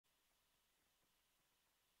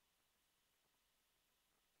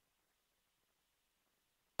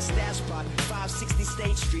560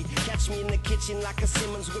 State Street. Catch me in the kitchen like a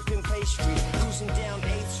Simmons whipping pastry. Cruising down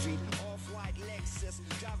 8th Street. Off-white Lexus.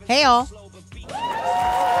 Hey, all.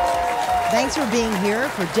 Thanks for being here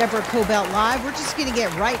for Deborah Kobylt Live. We're just going to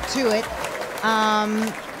get right to it.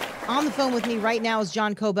 On the phone with me right now is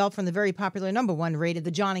John Kobylt from the very popular #1 rated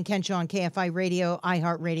The John and Ken Show on KFI Radio,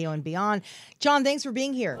 iHeartRadio, and beyond. John, thanks for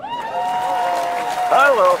being here.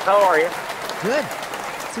 Hello, how are you? Good.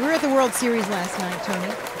 So we were at the World Series last night,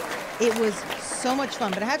 Tony. It was so much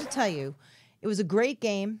fun, but I have to tell you, it was a great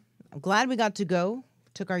game. I'm glad we got to go.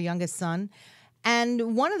 Took our youngest son.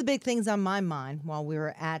 And one of the big things on my mind while we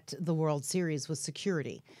were at the World Series was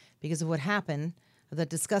security because of what happened, that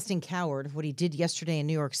disgusting coward, what he did yesterday in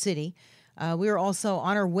New York City. We are also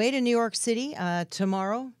on our way to New York City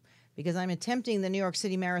tomorrow because I'm attempting the New York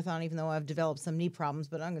City Marathon, even though I've developed some knee problems,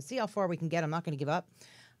 but I'm going to see how far we can get. I'm not going to give up.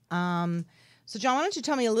 So, John, why don't you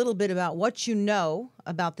tell me a little bit about what you know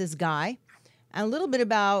about this guy and a little bit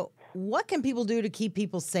about what can people do to keep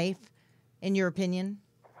people safe, in your opinion?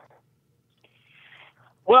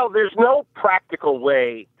 Well, there's no practical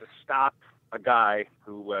way to stop a guy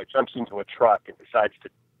who jumps into a truck and decides to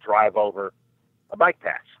drive over a bike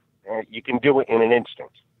path. You can do it in an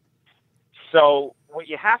instant. So what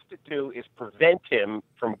you have to do is prevent him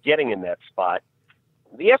from getting in that spot.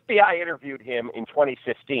 The FBI interviewed him in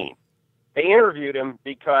 2015. They interviewed him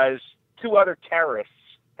because 2 other terrorists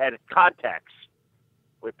had contacts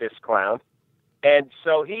with this clown. And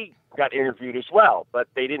so he got interviewed as well, but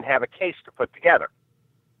they didn't have a case to put together.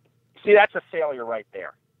 See, that's a failure right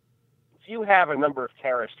there. If you have a number of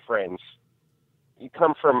terrorist friends, you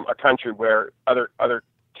come from a country where other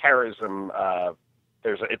terrorism,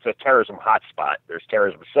 it's a terrorism hotspot. There's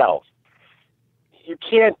terrorism cells. You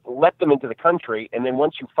can't let them into the country, and then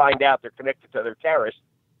once you find out they're connected to other terrorists,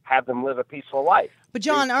 have them live a peaceful life. But,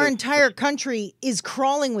 John, our entire country is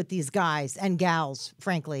crawling with these guys and gals,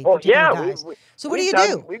 frankly. Well, yeah. Guys. So what do you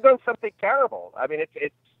do? We've done something terrible. I mean,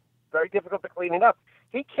 it's very difficult to clean it up.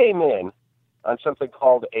 He came in on something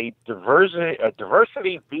called a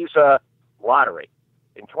diversity visa lottery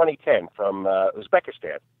in 2010 from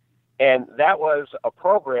Uzbekistan. And that was a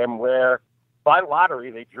program where, by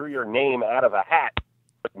lottery, they drew your name out of a hat,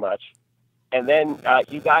 pretty much. And then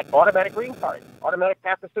you got automatic green card, automatic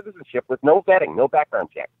path to citizenship with no vetting, no background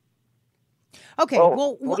check. Okay,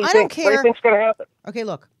 well I don't care. What do you think's going to happen? Okay,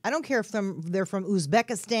 look, I don't care if they're from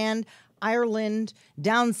Uzbekistan, Ireland,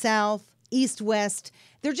 down south, east, west.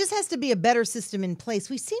 There just has to be a better system in place.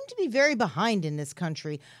 We seem to be very behind in this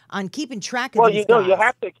country on keeping track of these guys. You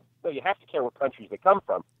have to care what countries they come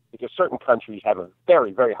from, because certain countries have a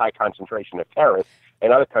very, very high concentration of terrorists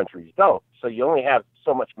and other countries don't. So you only have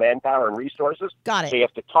so much manpower and resources. Got it. So you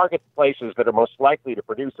have to target the places that are most likely to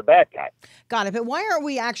produce a bad guy. Got it. But why aren't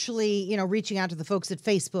we actually, reaching out to the folks at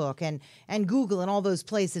Facebook and Google and all those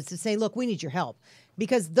places to say, look, we need your help?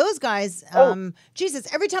 Because those guys,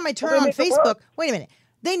 Jesus, every time I turn on Facebook, wait a minute,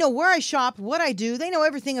 they know where I shop, what I do. They know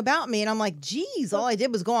everything about me. And I'm like, geez, all I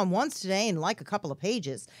did was go on once today and like a couple of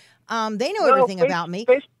pages. They know everything about me.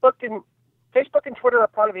 Facebook and Twitter are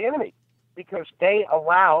part of the enemy because they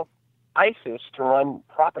allow ISIS to run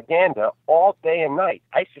propaganda all day and night.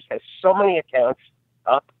 ISIS has so many accounts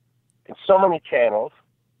up and so many channels,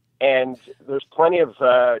 and there's plenty of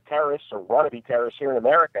terrorists or wannabe terrorists here in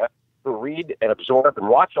America who read and absorb and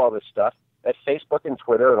watch all this stuff that Facebook and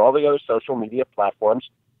Twitter and all the other social media platforms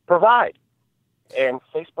provide. And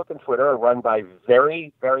Facebook and Twitter are run by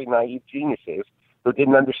very, very naive geniuses who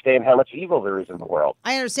didn't understand how much evil there is in the world.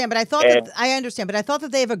 I understand, but I thought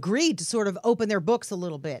that they have agreed to sort of open their books a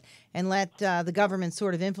little bit and let the government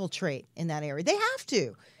sort of infiltrate in that area. They have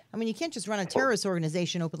to. I mean, you can't just run a terrorist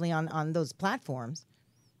organization openly on those platforms.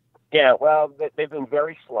 Yeah, well, they've been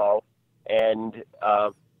very slow, and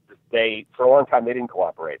for a long time they didn't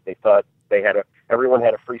cooperate. They thought everyone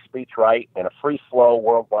had a free speech right and a free flow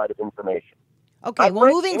worldwide of information. Okay,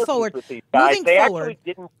 well, moving forward, they actually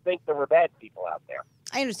didn't think there were bad people out there.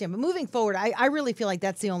 I understand, but moving forward, I really feel like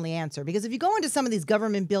that's the only answer. Because if you go into some of these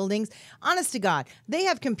government buildings, honest to God, they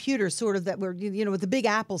have computers sort of that were, with the big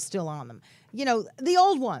apple still on them. The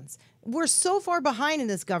old ones. We're so far behind in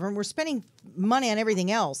this government. We're spending money on everything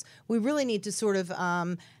else. We really need to sort of,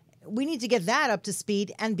 we need to get that up to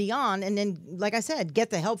speed and beyond. And then, like I said, get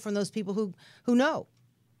the help from those people who know.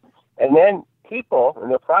 And then people in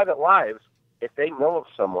their private lives, if they know of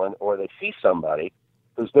someone or they see somebody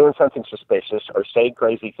who's doing something suspicious or saying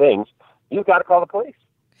crazy things, you've got to call the police.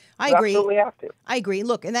 I agree. You absolutely have to. I agree.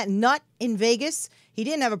 Look, and that nut in Vegas, he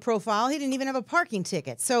didn't have a profile. He didn't even have a parking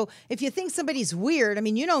ticket. So if you think somebody's weird, I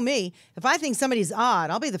mean, you know me. If I think somebody's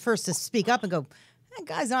odd, I'll be the first to speak up and go, that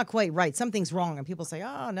guy's not quite right. Something's wrong. And people say,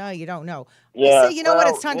 oh, no, you don't know. Yeah, I say, you know what?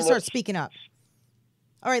 It's time to start speaking up.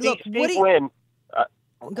 All right, look. Steve Wynn.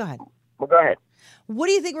 Go ahead. Well, go ahead. What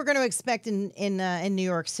do you think we're going to expect in New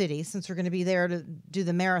York City, since we're going to be there to do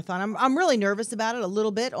the marathon? I'm really nervous about it a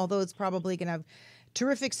little bit, although it's probably going to have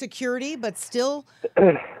terrific security, but still.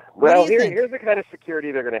 Well, here's the kind of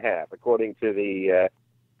security they're going to have, according to the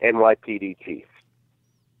NYPD chief.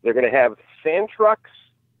 They're going to have sand trucks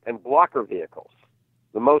and blocker vehicles,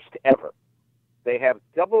 the most ever. They have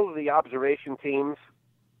double the observation teams,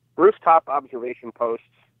 rooftop observation posts,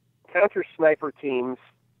 counter sniper teams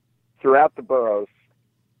throughout the boroughs,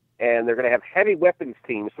 and they're going to have heavy weapons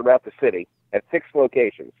teams throughout the city at 6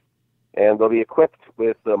 locations. And they'll be equipped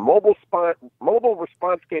with mobile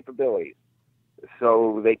response capabilities,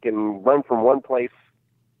 so they can run from one place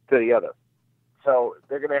to the other. So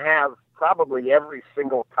they're going to have probably every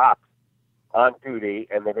single cop on duty,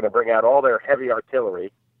 and they're going to bring out all their heavy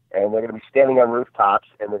artillery, and they're going to be standing on rooftops,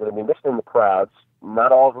 and they're going to be listening to crowds.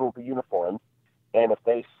 Not all of them will be uniformed. And if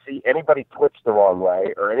they see anybody twitch the wrong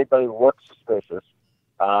way or anybody looks suspicious,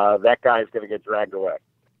 that guy's going to get dragged away.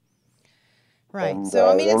 Right. And, so,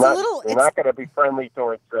 I mean, it's a little... They're not going to be friendly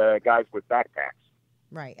towards guys with backpacks.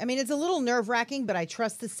 Right. I mean, it's a little nerve-wracking, but I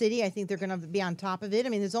trust the city. I think they're going to be on top of it. I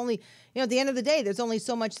mean, there's only, at the end of the day, there's only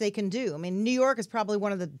so much they can do. I mean, New York is probably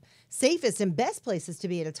one of the safest and best places to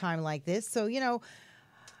be at a time like this. So,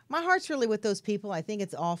 my heart's really with those people. I think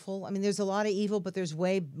it's awful. I mean, there's a lot of evil, but there's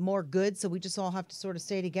way more good. So we just all have to sort of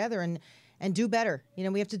stay together and do better.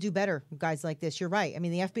 We have to do better, guys like this. You're right. I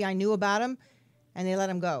mean, the FBI knew about him, and they let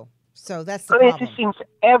him go. So that's the problem. It just seems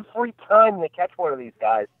every time they catch one of these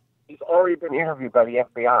guys, he's already been interviewed by the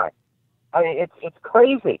FBI. I mean, it's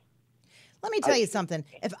crazy. Let me tell you something.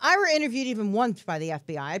 If I were interviewed even once by the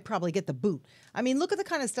FBI, I'd probably get the boot. I mean, look at the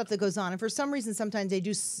kind of stuff that goes on. And for some reason, sometimes they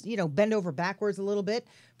do, bend over backwards a little bit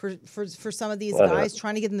for some of these guys,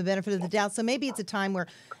 trying to give them the benefit of the doubt. So maybe it's a time where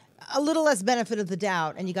a little less benefit of the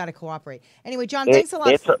doubt, and you got to cooperate. Anyway, John, thanks a lot.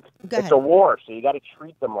 Go ahead. It's a war, so you got to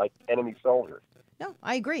treat them like enemy soldiers. No,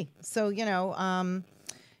 I agree. So,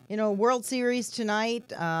 World Series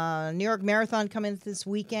tonight, New York Marathon coming this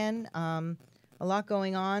weekend. A lot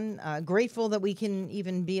going on. Grateful that we can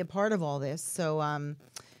even be a part of all this. So I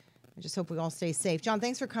just hope we all stay safe. John,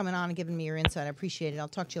 thanks for coming on and giving me your insight. I appreciate it. I'll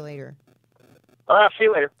talk to you later. I'll see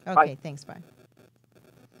you later. Okay, bye. Thanks. Bye.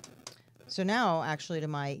 So now, actually, to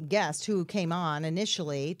my guest who came on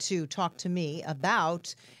initially to talk to me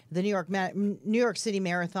about the New York City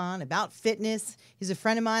Marathon, about fitness. He's a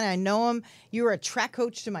friend of mine. I know him. You were a track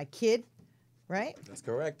coach to my kid, right? That's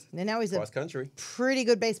correct. And now he's cross country. Pretty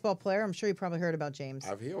good baseball player. I'm sure you probably heard about James.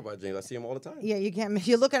 I've heard about James. I see him all the time. Yeah,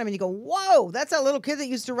 you look at him and you go, whoa, that's that little kid that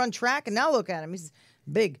used to run track, and now look at him. He's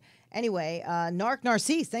big. Anyway, Narc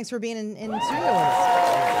Narcisse, thanks for being in studio with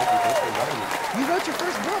us. You wrote your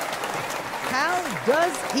first book. How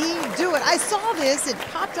does he do it? I saw this. It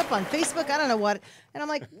popped up on Facebook. I don't know what. And I'm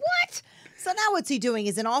like, what? So now what's he doing?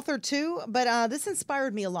 He's an author too. But this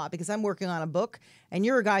inspired me a lot because I'm working on a book. And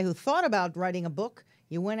you're a guy who thought about writing a book.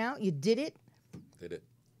 You went out. You did it. Did it.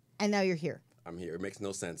 And now you're here. I'm here. It makes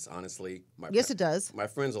no sense, honestly. Yes, it does. My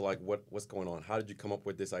friends are like, what's going on? How did you come up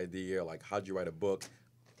with this idea? Like, how did you write a book?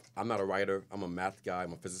 I'm not a writer. I'm a math guy.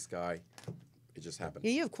 I'm a physics guy. It just happened.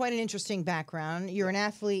 Yeah, you have quite an interesting background. You're an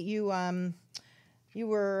athlete. You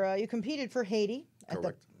competed for Haiti.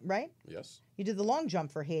 Correct. Right? Yes. You did the long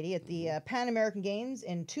jump for Haiti at the Pan American Games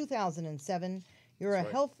in 2007. You're a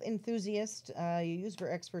health enthusiast. You use your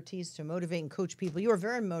expertise to motivate and coach people. You are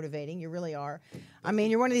very motivating. You really are. I mean,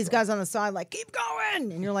 you're one of these guys on the side like, keep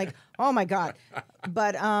going. And you're like, oh, my God.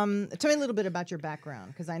 But tell me a little bit about your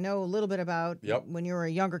background, because I know a little bit about when you were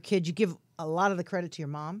a younger kid. You give a lot of the credit to your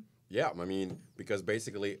mom. Yeah, I mean, because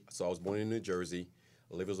basically, so I was born in New Jersey.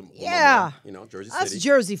 Lived with my mom, Jersey City. Us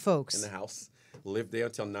Jersey folks. In the house. Lived there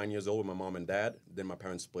until 9 years old with my mom and dad. Then my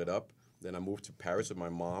parents split up. Then I moved to Paris with my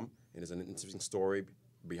mom. And there's an interesting story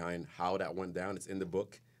behind how that went down. It's in the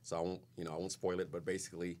book, so I won't spoil it. But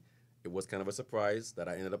basically, it was kind of a surprise that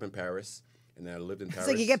I ended up in Paris. And then I lived in Paris.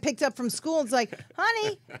 It's like you get picked up from school. It's like,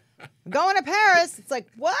 honey, I'm going to Paris. It's like,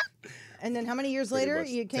 what? And then how many years later?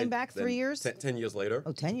 You came back 3 years? 10 years later.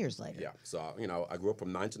 Oh, 10 years later. Yeah. So, I grew up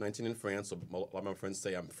from 9 to 19 in France. So a lot of my friends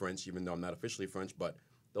say I'm French, even though I'm not officially French. But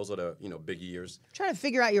those are the, big years. I'm trying to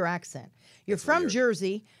figure out your accent. You're from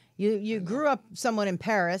Jersey. You grew up somewhat in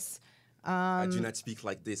Paris. I do not speak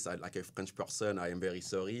like this. Like a French person. I am very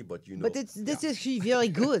sorry, but you know. But this is very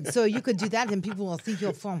good. So you could do that, and people will think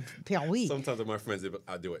you're from Paris. Sometimes with my friends,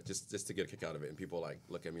 I do it just to get a kick out of it, and people like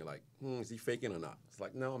look at me like, is he faking or not? It's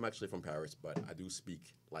like, no, I'm actually from Paris, but I do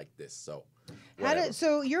speak like this. So,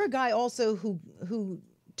 so you're a guy also who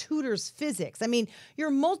tutors physics. I mean,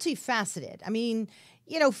 you're multifaceted. I mean,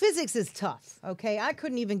 you know, physics is tough, okay? I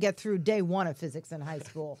couldn't even get through day 1 of physics in high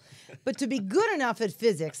school. But to be good enough at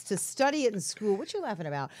physics, to study it in school, what you laughing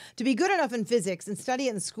about? To be good enough in physics and study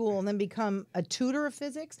it in school and then become a tutor of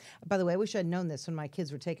physics? By the way, I wish I'd known this when my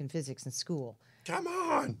kids were taking physics in school. Come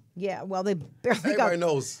on. Yeah, well, they barely Everybody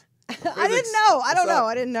knows. I didn't know. I don't know.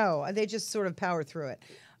 I didn't know. They just sort of power through it.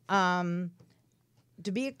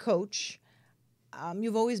 To be a coach...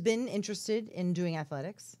 you've always been interested in doing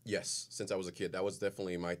athletics? Yes, since I was a kid. That was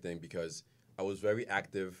definitely my thing because I was very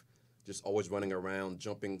active, just always running around,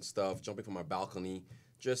 jumping from my balcony,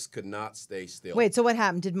 just could not stay still. Wait, so what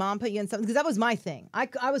happened? Did mom put you in something? Because that was my thing.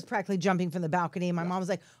 I was practically jumping from the balcony, and my mom was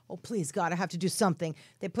like, oh, please, God, I have to do something.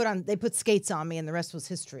 They put skates on me, and the rest was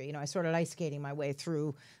history. You know, I started ice skating my way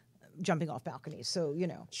through jumping off balconies. So, you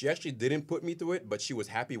know. She actually didn't put me through it, but she was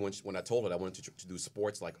happy when I told her that I wanted to do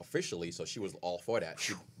sports like officially, so she was all for that.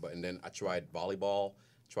 And then I tried volleyball,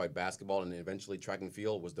 tried basketball, and then eventually track and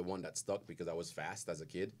field was the one that stuck because I was fast as a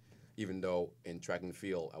kid, even though in track and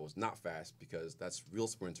field I was not fast because that's real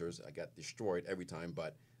sprinters. I got destroyed every time,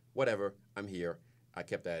 but whatever, I'm here. I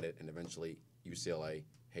kept at it, and eventually UCLA,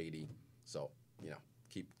 Haiti, so, you know.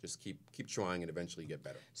 Keep trying and eventually get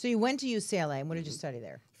better. So you went to UCLA, and what did you study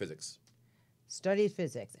there? Physics. Studied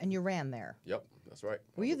physics, and you ran there. Yep, that's right.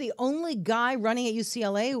 Were you the only guy running at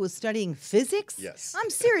UCLA who was studying physics? Yes. I'm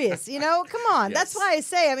serious, you know? Come on. Yes. That's why I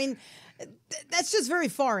say, I mean, that's just very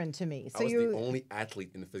foreign to me. So I was the only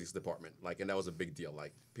athlete in the physics department, and that was a big deal.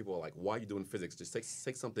 Like, people were like, why are you doing physics? Just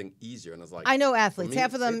take something easier. And I was like, I know athletes. me,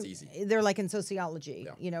 Half of them, it's easy. they're like in sociology,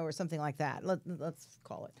 you know, or something like that. Let's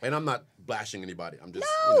call it. And I'm not bashing anybody. I'm just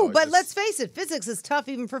but let's face it, physics is tough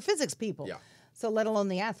even for physics people. Yeah. So let alone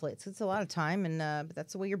the athletes. It's a lot of time, and but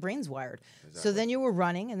that's the way your brain's wired. Exactly. So then you were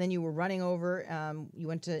running, and then you were running over. You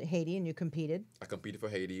went to Haiti, and you competed. I competed for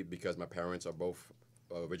Haiti because my parents are both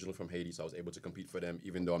originally from Haiti, so I was able to compete for them,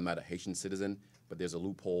 even though I'm not a Haitian citizen. But there's a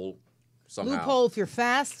loophole somehow. Loophole if you're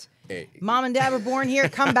fast. Hey. Mom and Dad were born here.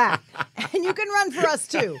 Come back, and you can run for us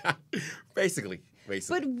too. Basically.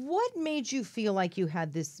 But what made you feel like you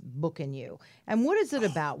had this book in you, and what is it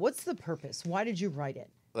about? What's the purpose? Why did you write it?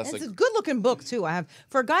 It's a good-looking book too. I have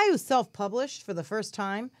for a guy who's self-published for the first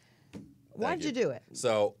time. Why did you do it?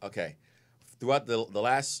 So, okay, throughout the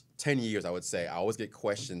last 10 years, I would say I always get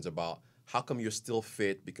questions about how come you're still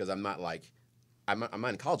fit because I'm not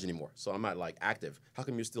in college anymore, so I'm not like active. How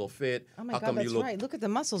come you're still fit? Oh my how God, come that's right. Look at the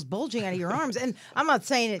muscles bulging out of your arms, and I'm not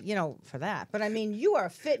saying it, you know, for that, but I mean, you are a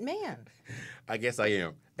fit man. I guess I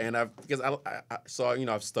am, and I've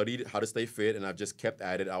studied how to stay fit, and I've just kept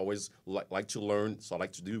at it. I always like to learn, so I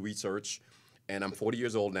like to do research. And I'm 40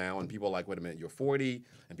 years old now, and people are like, wait a minute, you're 40,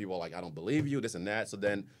 and people are like, I don't believe you, this and that. So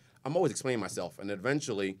then I'm always explaining myself, and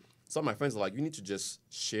eventually some of my friends are like, you need to just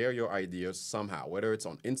share your ideas somehow, whether it's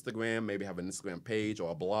on Instagram, maybe have an Instagram page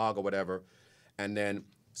or a blog or whatever. And then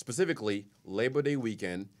specifically, Labor Day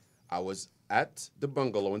weekend, I was at the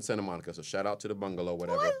bungalow in Santa Monica, so shout out to the bungalow,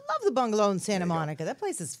 whatever. Oh, I love the bungalow in Santa Monica. That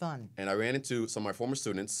place is fun. And I ran into some of my former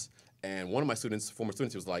students, and one of my former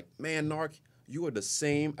students, was like, man, Narc, you are the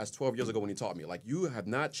same as 12 years ago when you taught me. Like, you have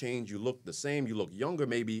not changed. You look the same. You look younger,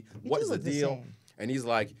 maybe. What is the deal? And he's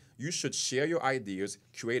like, you should share your ideas,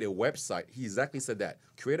 create a website. He exactly said that.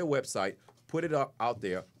 Create a website, put it out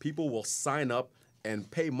there. People will sign up and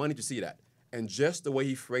pay money to see that. And just the way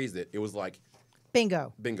he phrased it, it was like,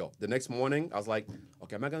 bingo. Bingo. The next morning, I was like,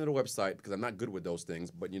 okay, I'm not going to do a website because I'm not good with those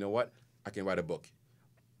things. But you know what? I can write a book.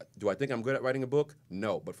 Do I think I'm good at writing a book?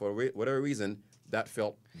 No. But for whatever reason, that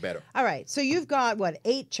felt better. All right. So you've got,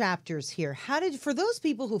 8 chapters here. For those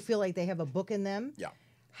people who feel like they have a book in them,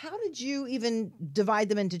 how did you even divide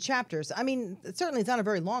them into chapters? I mean, certainly it's not a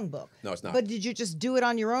very long book. No, it's not. But did you just do it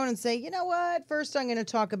on your own and say, you know what, first I'm going to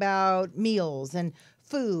talk about meals and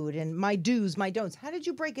food and my do's, my don'ts. How did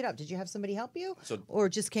you break it up? Did you have somebody help you? Or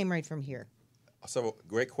it just came right from here? So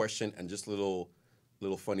great question, and just a little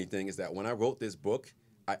funny thing is that when I wrote this book,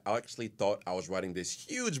 I actually thought I was writing this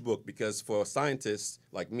huge book because for a scientist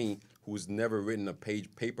like me who's never written a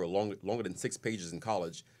paper longer than 6 pages in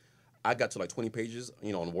college, I got to like 20 pages,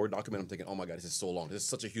 on a Word document. I'm thinking, oh my God, this is so long. This is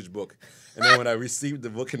such a huge book. And then when I received the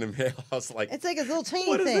book in the mail, I was like, it's like a little tiny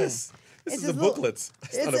what thing. What is this? This is a booklet.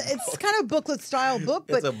 It's kind of booklet style book,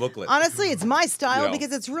 but it's a booklet. Honestly, it's my style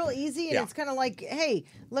because it's real easy and it's kind of like, hey,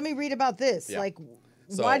 let me read about this. Yeah. Like,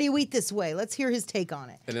 So, Why do you eat this way? Let's hear his take on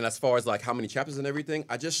it. And then as far as like how many chapters and everything,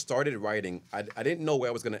 I just started writing. I didn't know where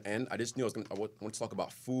I was going to end. I just knew I want to talk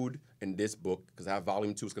about food in this book because I have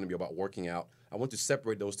volume 2. It's going to be about working out. I want to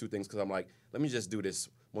separate those two things because I'm like, let me just do this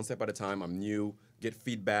one step at a time. I'm new, get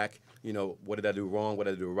feedback. You know, what did I do wrong? What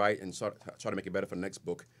did I do right? And try to make it better for the next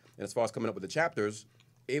book. And as far as coming up with the chapters,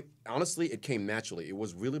 honestly, it came naturally. It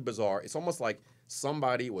was really bizarre. It's almost like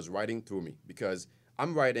somebody was writing through me because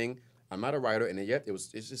I'm writing. I'm not a writer, and yet it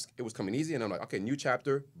was coming easy. And I'm like, okay, new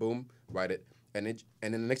chapter, boom, write it. And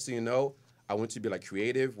then the next thing you know, I went to be like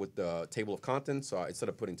creative with the table of contents. So instead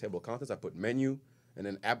of putting table of contents, I put menu, and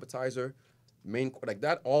then appetizer, like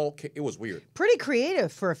that. It was weird. Pretty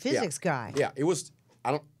creative for a physics guy. Yeah, it was.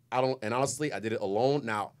 I don't. And honestly, I did it alone.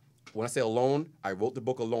 Now, when I say alone, I wrote the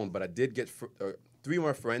book alone, but I did get 3 of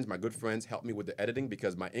my friends, my good friends, helped me with the editing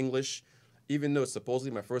because my English, even though it's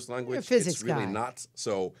supposedly my first language, it's really not.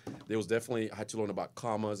 So there was definitely, I had to learn about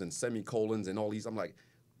commas and semicolons and all these. I'm like,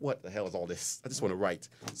 what the hell is all this? I just want to write.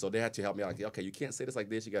 So they had to help me out. Like, okay, you can't say this like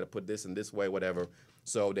this. You got to put this in this way, whatever.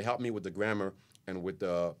 So they helped me with the grammar and with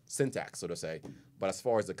the syntax, so to say. But as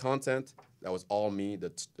far as the content, that was all me.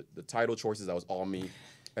 The title choices, that was all me.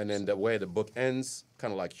 And then the way the book ends,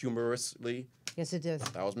 kind of like humorously. Yes, it does.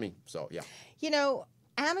 That was me. So, yeah. You know,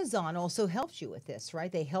 Amazon also helped you with this, right?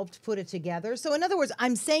 They helped put it together. So in other words,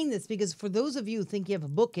 I'm saying this because for those of you who think you have a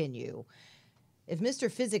book in you, if Mr.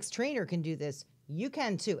 Physics Trainer can do this, you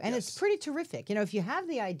can too. And it's pretty terrific. You know, if you have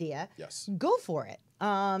the idea, go for it.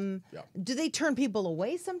 Do they turn people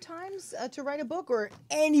away sometimes to write a book, or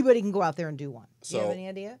anybody can go out there and do one? Do you have any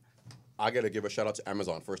idea? I got to give a shout out to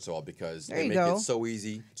Amazon, first of all, because there they make it so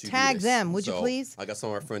easy to tag do this. them, would you please? I got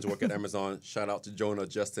some of my friends who work at Amazon. Shout out to Jonah,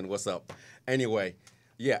 Justin, what's up? Anyway,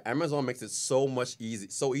 yeah, Amazon makes it so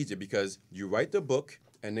easy because you write the book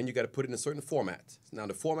and then you got to put it in a certain format. Now,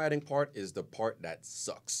 the formatting part is the part that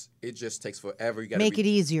sucks. It just takes forever. You got to make it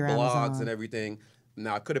easier, blogs Amazon. And everything.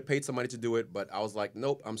 Now, I could have paid somebody to do it, but I was like,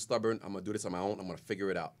 nope, I'm stubborn. I'm going to do this on my own. I'm going to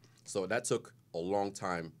figure it out. So that took a long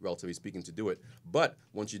time, relatively speaking, to do it. But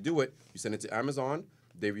once you do it, you send it to Amazon.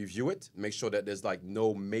 They review it, make sure that there's like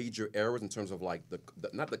no major errors in terms of like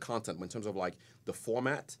not the content, but in terms of like the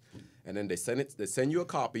format. And then they send you a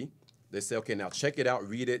copy. They say, okay, now check it out,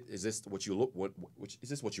 read it. Is this what you is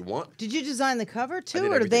this what you want? Did you design the cover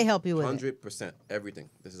too, or did they help you with 100%, everything.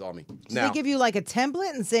 This is all me. Did they give you like a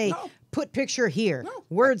template and say, put picture here,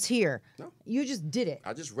 words here? No. You just did it.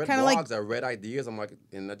 I just read blogs, I read ideas. I'm like,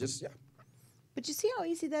 and I just, But you see how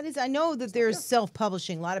easy that is? I know that there's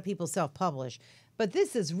self-publishing. A lot of people self-publish. But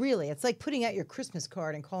this is really, it's like putting out your Christmas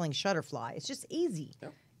card and calling Shutterfly. It's just easy.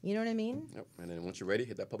 Yep. You know what I mean? Yep. And then once you're ready,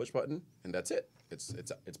 hit that publish button, and that's it.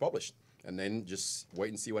 It's published. And then just wait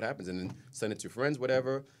and see what happens, and then send it to friends,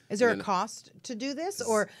 whatever. Is there a cost to do this,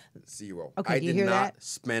 or 0? Okay, do you hear that? I did not that?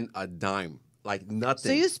 spend a dime, like nothing.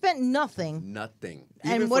 So you spent nothing. Nothing.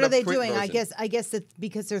 And what are they doing? Version. I guess that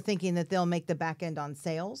because they're thinking that they'll make the back end on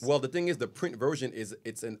sales. Well, the thing is, the print version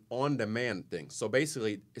it's an on-demand thing. So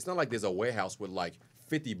basically, it's not like there's a warehouse with like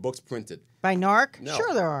 50 books printed. By Narc? No.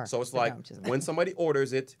 Sure there are. So it's like when somebody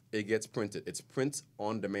orders it, it gets printed. It's print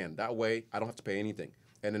on demand. That way, I don't have to pay anything.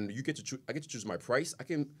 And then you get to I get to choose my price. I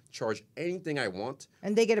can charge anything I want.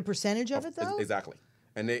 And they get a percentage of it, though? Exactly.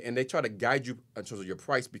 And they try to guide you in terms of your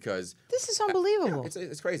price because... This is unbelievable.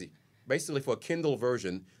 It's crazy. Basically, for a Kindle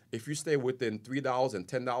version, if you stay within $3 and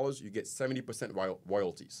 $10, you get 70%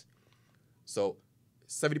 royalties. So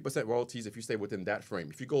 70% royalties if you stay within that frame.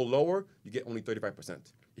 If you go lower, you get only 35%.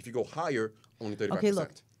 If you go higher, only 35%. Okay,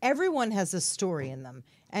 look, everyone has a story in them.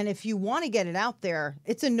 And if you want to get it out there,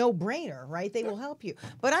 it's a no-brainer, right? They will help you.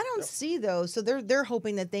 But I don't see those, so they're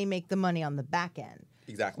hoping that they make the money on the back end.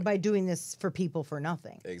 Exactly. By doing this for people for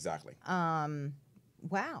nothing. Exactly.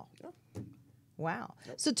 Wow. Yep. Wow.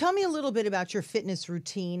 Yep. So tell me a little bit about your fitness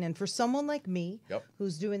routine. And for someone like me,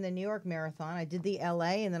 who's doing the New York Marathon, I did the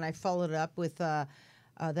LA, and then I followed it up with then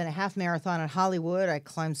a half marathon in Hollywood. I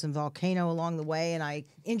climbed some volcano along the way, and I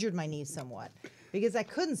injured my knees somewhat because I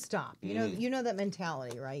couldn't stop. You know that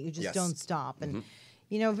mentality, right? You just don't stop. And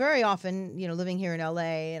you know, very often, living here in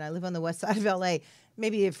LA, and I live on the west side of LA,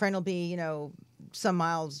 maybe a friend will be, some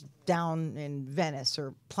miles down in Venice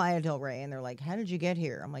or Playa del Rey, and they're like, "How did you get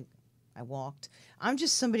here?" I'm like, "I walked." I'm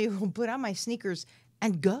just somebody who will put on my sneakers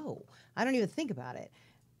and go. I don't even think about it.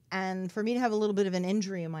 And for me to have a little bit of an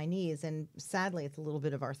injury in my knees, and sadly it's a little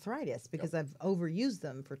bit of arthritis because I've overused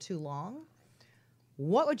them for too long,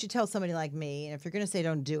 what would you tell somebody like me? And if you're going to say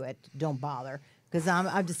don't do it, don't bother, because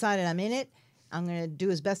I've decided I'm in it. I'm going to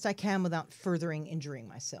do as best I can without furthering injuring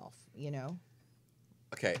myself,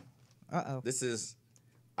 Okay. Uh-oh. This is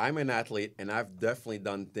I'm an athlete, and I've definitely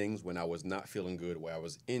done things when I was not feeling good, where I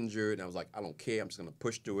was injured, and I was like, I don't care, I'm just gonna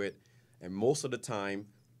push through it. And most of the time,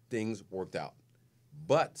 things worked out.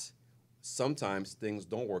 But sometimes things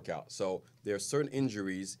don't work out. So there are certain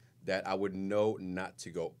injuries that I would know not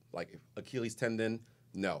to go. Like Achilles tendon,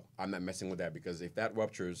 no, I'm not messing with that, because if that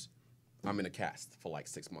ruptures, I'm in a cast for like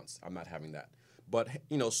 6 months. I'm not having that. But,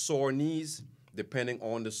 sore knees, depending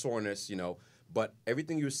on the soreness, but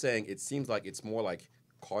everything you're saying, it seems like it's more like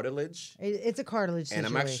cartilage. It's a cartilage situation.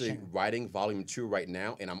 And I'm actually writing volume 2 right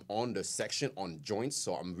now, and I'm on the section on joints,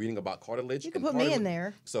 so I'm reading about cartilage. You can put me in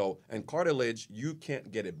there. So, and cartilage, you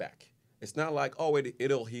can't get it back. It's not like, oh,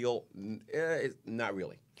 it'll heal. Not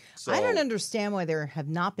really. So, I don't understand why there have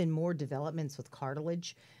not been more developments with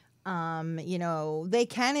cartilage. They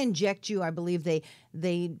can inject you. I believe they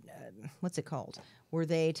what's it called? Where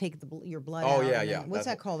they take your blood out. Oh, yeah. What's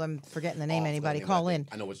that called? I'm forgetting the name. Oh, Anybody name, call in.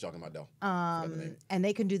 I know what you're talking about, though. And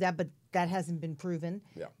they can do that, but that hasn't been proven.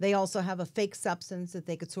 Yeah. They also have a fake substance that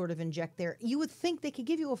they could sort of inject there. You would think they could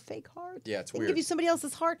give you a fake heart. Yeah, it's they weird. Give you somebody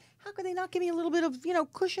else's heart. How could they not give me a little bit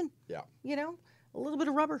of, cushion? Yeah. A little bit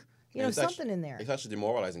of rubber. Something in there. It's actually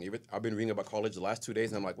demoralizing. I've been reading about college the last 2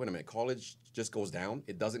 days, and I'm like, wait a minute, college just goes down.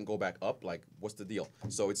 It doesn't go back up. Like, what's the deal?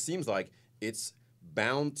 So it seems like it's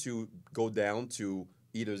bound to go down to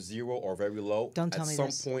either zero or very low Don't tell at me some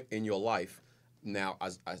this. point in your life. Now,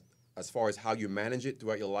 as far as how you manage it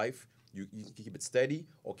throughout your life, you can keep it steady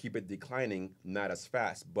or keep it declining, not as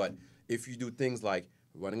fast. But if you do things like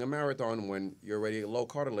running a marathon when you're already low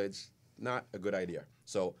cartilage, not a good idea.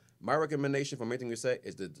 So my recommendation from anything you say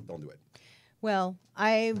is that don't do it. Well,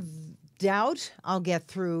 I doubt I'll get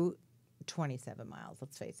through 27 miles,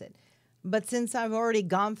 let's face it. But since I've already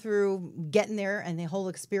gone through getting there and the whole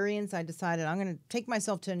experience, I decided I'm going to take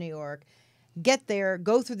myself to New York, get there,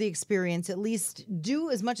 go through the experience, at least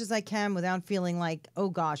do as much as I can without feeling like, oh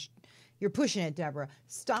gosh, you're pushing it, Deborah.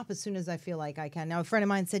 Stop as soon as I feel like I can. Now, a friend of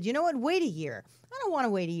mine said, you know what, wait a year. I don't want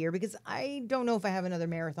to wait a year because I don't know if I have another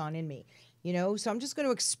marathon in me, so I'm just going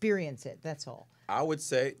to experience it. That's all. I would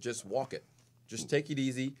say just walk it. Just take it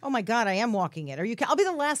easy. Oh my God, I am walking it. I'll be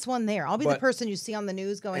the last one there. I'll be the person you see on the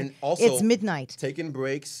news going, and also, it's midnight. Taking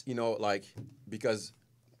breaks, because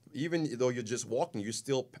even though you're just walking, you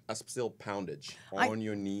still poundage on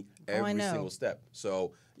your knee every single step.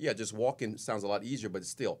 So yeah, just walking sounds a lot easier, but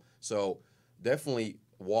still. So definitely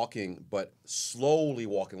walking, but slowly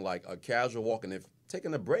walking, like a casual walking. If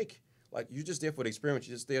taking a break, like you're just there for the experience.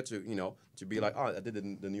 You're just there to, to be like, oh, I did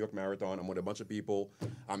the New York Marathon. I'm with a bunch of people.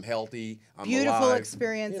 I'm healthy. I'm Beautiful alive.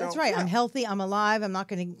 experience. That's right. Yeah. I'm healthy. I'm alive. I'm not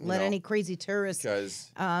going to let any crazy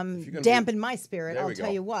tourists dampen my spirit. I'll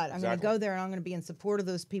tell you what. I'm going to go there and I'm going to be in support of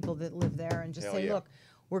those people that live there and just say, look,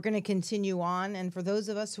 we're going to continue on. And for those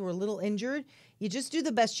of us who are a little injured, you just do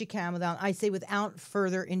the best you can without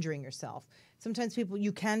further injuring yourself. Sometimes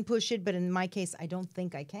you can push it, but in my case, I don't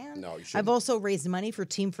think I can. No, you shouldn't. I've also raised money for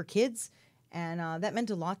Team for Kids, and that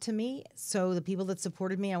meant a lot to me. So the people that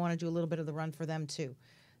supported me, I want to do a little bit of the run for them too.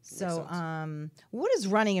 So what does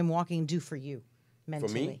running and walking do for you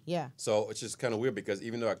mentally? For me? Yeah. So it's just kind of weird because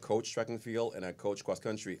even though I coach track and field and I coach cross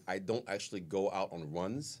country, I don't actually go out on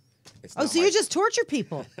runs. So you just torture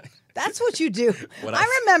people. That's what you do.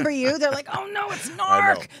 I remember you. They're like, oh, no, it's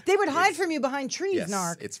Narc. They would hide from you behind trees, yes,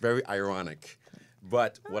 Narc. It's very ironic.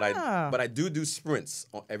 But I do sprints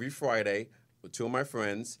every Friday with two of my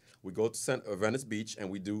friends. We go to Venice Beach,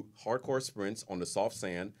 and we do hardcore sprints on the soft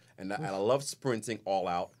sand. And I love sprinting all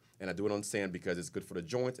out. And I do it on sand because it's good for the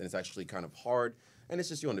joints, and it's actually kind of hard. And it's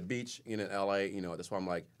just you on the beach in L.A. That's why I'm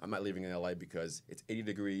like, I'm not leaving in L.A. because it's 80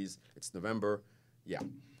 degrees. It's November. Yeah.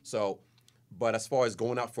 So, but as far as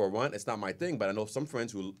going out for a run, it's not my thing. But I know some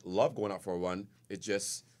friends who love going out for a run. It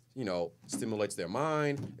just, stimulates their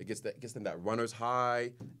mind. It gets them that runner's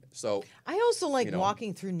high. So I also like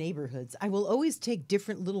walking through neighborhoods. I will always take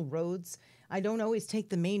different little roads. I don't always take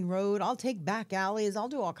the main road. I'll take back alleys. I'll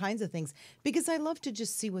do all kinds of things because I love to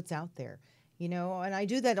just see what's out there. And I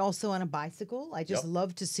do that also on a bicycle. I just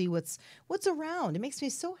love to see what's around. It makes me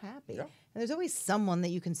so happy. Yeah. And there's always someone that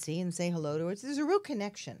you can see and say hello to. There's a real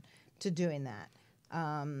connection to doing that.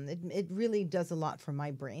 It really does a lot for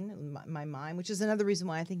my brain, my mind, which is another reason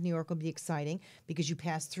why I think New York will be exciting because you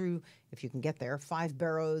pass through, if you can get there, 5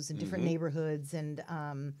 boroughs and different neighborhoods. And,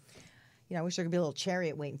 I wish there could be a little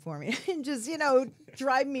chariot waiting for me and just,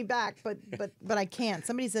 drive me back. But I can't.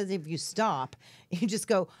 Somebody says if you stop, you just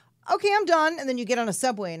go, okay, I'm done. And then you get on a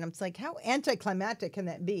subway, and it's like, how anticlimactic can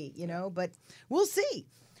that be, But we'll see.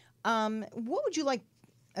 What would you like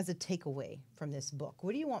as a takeaway from this book?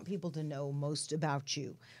 What do you want people to know most about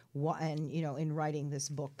you? In writing this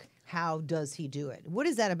book? How Does He Do It? What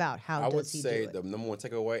is that about? How I would does he do say it? the number one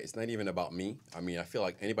takeaway, it's not even about me. I mean, I feel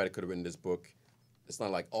like anybody could have written this book. It's not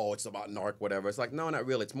like, oh, it's about narc, whatever. It's like, no, not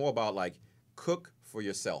really. It's more about like cook for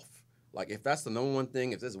yourself. Like if that's the number one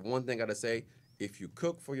thing, if there's one thing I gotta say, if you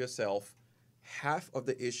cook for yourself, half of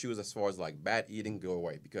the issues as far as like bad eating go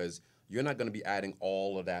away because you're not gonna be adding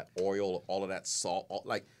all of that oil, all of that salt.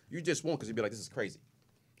 Like you just won't because you'll be like, this is crazy.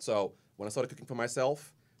 So when I started cooking for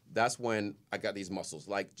myself, that's when I got these muscles.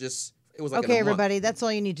 Like just it was like Okay, in a month. everybody, that's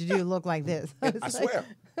all you need to do. Look like this. I swear,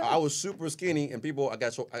 I was super skinny, and people,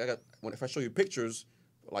 if I show you pictures,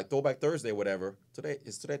 like Throwback Thursday, or whatever. Today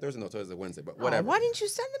Thursday, no, today's Wednesday, but whatever. Why didn't you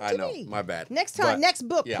send them to me? I know, my bad. Next time, But, next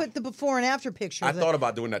book, yeah. put the before and after pictures. I thought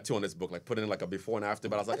about doing that too on this book, like putting in like a before and after,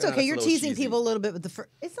 but I was like, That's okay. a You're little teasing cheesy. people a little bit with the.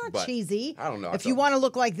 It's not But, cheesy. I don't know. If you want to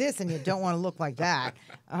look like this and you don't want to look like that,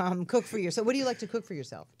 cook for yourself. What do you like to cook for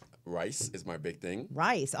yourself? Rice is my big thing.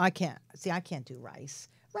 Rice. I can't. See, I can't do rice.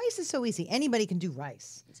 Rice is so easy. Anybody can do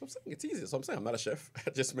rice. That's what I'm saying. It's easy. That's what I'm saying. I'm not a chef.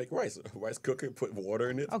 I just make rice. Rice, cook it, put water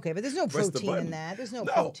in it. Okay, but there's no press the protein in button. that. There's no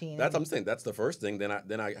No, protein. that's what I'm saying. That's the first thing. Then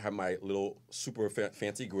I have my little super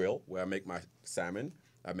fancy grill where I make my salmon,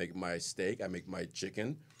 I make my steak, I make my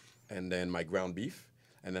chicken, and then my ground beef,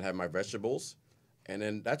 and then I have my vegetables, and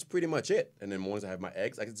then that's pretty much it. And then mornings I have my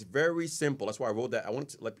eggs. Like it's very simple. That's why I wrote that. I want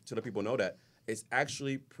to let people know that it's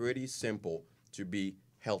actually pretty simple to be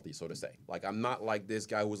healthy, so to say. Like I'm not like this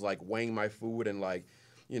guy who's like weighing my food and like,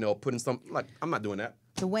 putting some like I'm not doing that.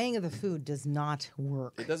 The weighing of the food does not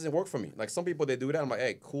work. It doesn't work for me. Like some people they do that. I'm like,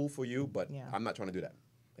 hey, cool for you, but Yeah. I'm not trying to do that.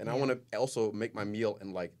 And I want to also make my meal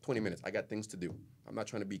in like 20 minutes. I got things to do. I'm not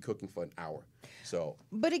trying to be cooking for an hour. So.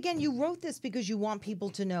 But again, you wrote this because you want people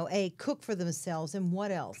to know, A, cook for themselves, and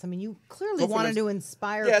what else? I mean, you clearly Cook for wanted them- to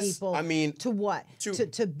inspire Yes, people. I mean, to what?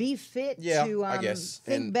 To be fit. Yeah, to I guess.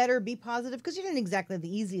 think And- better, be positive. Because you didn't exactly have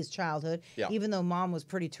the easiest childhood, Yeah. even though mom was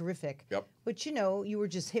pretty terrific. Yep. But you were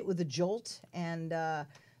just hit with a jolt and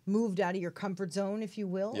moved out of your comfort zone, if you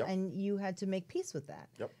will, Yep. and you had to make peace with that.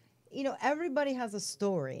 Yep. Everybody has a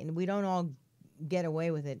story, and we don't all get away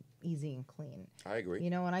with it easy and clean. I agree.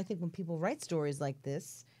 And I think when people write stories like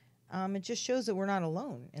this, it just shows that we're not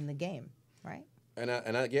alone in the game, right? And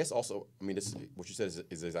I guess also, I mean, this what you said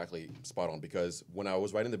is exactly spot on because when I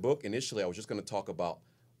was writing the book, initially I was just going to talk about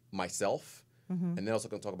myself, and then I was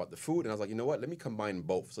going to talk about the food, and I was like, you know what, let me combine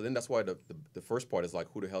both. So then that's why the first part is like,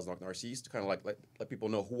 who the hell's Narc Narcisse? To kind of like let people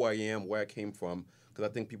know who I am, where I came from, because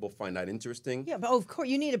I think people find that interesting. Yeah, but of course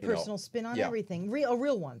you need a personal spin on yeah. everything, a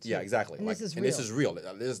real one too. Yeah, exactly. And Like, this is and real. this is real.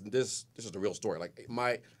 This is the real story. Like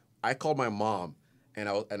I called my mom, and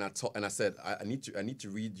I said I need to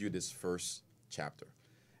read you this first chapter,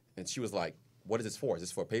 and she was like, "What is this for? Is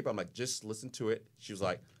this for a paper?" I'm like, "Just listen to it." She was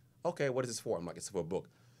like, "Okay, what is this for?" I'm like, "It's for a book."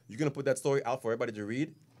 "You're gonna put that story out for everybody to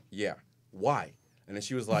read?" "Yeah." "Why?" And then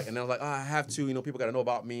she was like, and then I was like, "Oh, I have to. People gotta know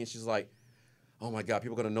about me." And she's like, "Oh my God,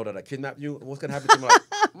 people gonna know that I kidnapped you. What's gonna happen to me?" I'm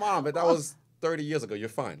like, "Mom, but that was 30 years ago. You're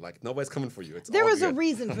fine. Like nobody's coming for you. It's There all was a good."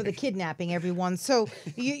 reason for the kidnapping, everyone. So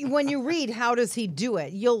when you read How Does He Do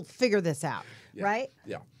It, you'll figure this out, Yeah. right?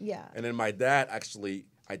 Yeah. Yeah. And then my dad actually,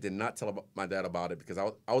 I did not tell my dad about it because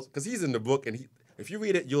because he's in the book and if you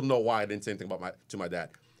read it, you'll know why I didn't say anything to my dad.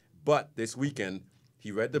 But this weekend,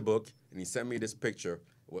 he read the book and he sent me this picture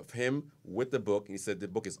with him with the book and he said the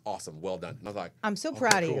book is awesome, well done. And I was like, I'm so okay,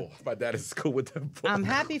 proud of you. cool. My dad is cool with the book. I'm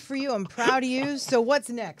happy for you. I'm proud of you. So what's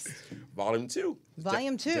next? Volume 2.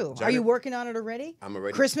 Volume 2. Ja- Are you Janet- working on it already? I'm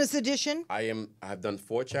already. Christmas edition? I have done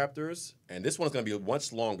 4 chapters and this one's going to be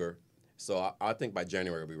much longer. So I think by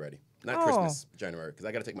January we'll be ready. Not Oh. Christmas, January, because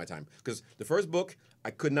I got to take my time. Because the first book, I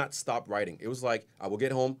could not stop writing. It was like, I will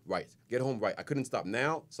get home, write. Get home, write. I couldn't stop.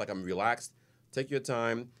 Now, it's like I'm relaxed. Take your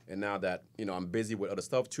time. And now that, I'm busy with other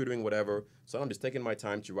stuff, tutoring, whatever. So I'm just taking my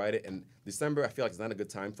time to write it. And December, I feel like it's not a good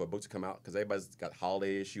time for a book to come out because everybody's got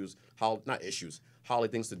holiday issues.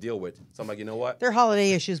 Holiday things to deal with. So I'm like, you know what? They're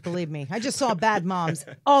holiday issues, believe me. I just saw Bad Moms.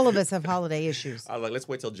 All of us have holiday issues. I was like, let's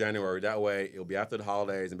wait till January. That way, it'll be after the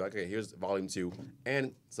holidays and be like, okay, here's volume 2.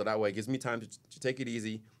 And so that way, it gives me time to take it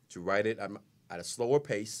easy, to write it at a slower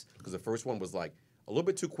pace because the first one was like a little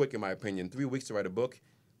bit too quick in my opinion. 3 weeks to write a book,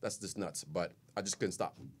 that's just nuts. But I just couldn't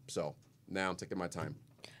stop. So now I'm taking my time.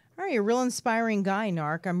 All right, you're a real inspiring guy,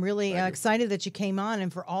 Narc. I'm really Thank you. excited that you came on.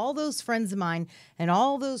 And for all those friends of mine and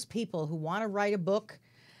all those people who want to write a book,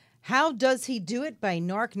 How Does He Do It by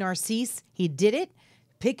Narc Narcisse? He did it.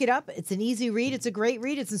 Pick it up. It's an easy read. It's a great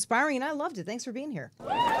read. It's inspiring, and I loved it. Thanks for being here.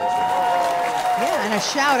 Yeah, and a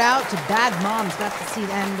shout out to Bad Moms. Got to see,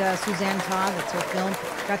 and Suzanne Todd, that's her film.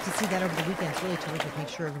 Got to see that over the weekend. It's really terrific. Make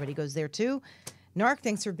sure everybody goes there, too. Narc,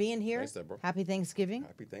 thanks for being here. Thanks, Deborah. Happy Thanksgiving.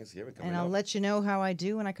 Happy Thanksgiving coming And I'll up. let you know how I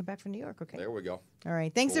do when I come back from New York, okay? There we go. All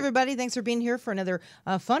right. Thanks, Cool. everybody. Thanks for being here for another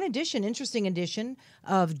fun edition, interesting edition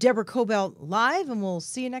of Deborah Kobylt Live, and we'll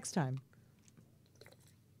see you next time.